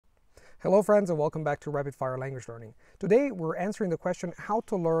Hello friends and welcome back to Rapid Fire Language Learning. Today we're answering the question how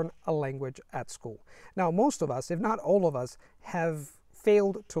to learn a language at school. Now most of us, if not all of us, have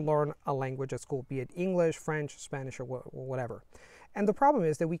failed to learn a language at school, be it English, French, Spanish, or whatever. And the problem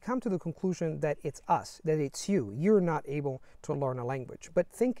is that we come to the conclusion that it's us, that it's you. You're not able to learn a language. But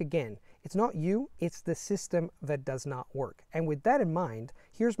think again, it's not you, it's the system that does not work. And with that in mind,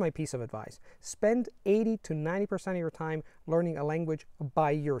 here's my piece of advice. Spend 80 to 90% of your time learning a language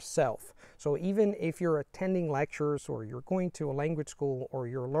by yourself. So even if you're attending lectures or you're going to a language school or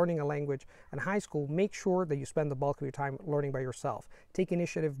you're learning a language in high school, make sure that you spend the bulk of your time learning by yourself. Take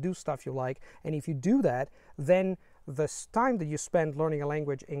initiative, do stuff you like, and if you do that, then the time that you spend learning a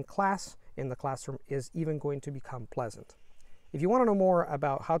language in class, in the classroom, is even going to become pleasant. If you want to know more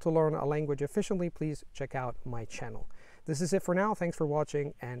about how to learn a language efficiently, please check out my channel. This is it for now. Thanks for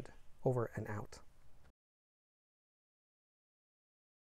watching, and over and out.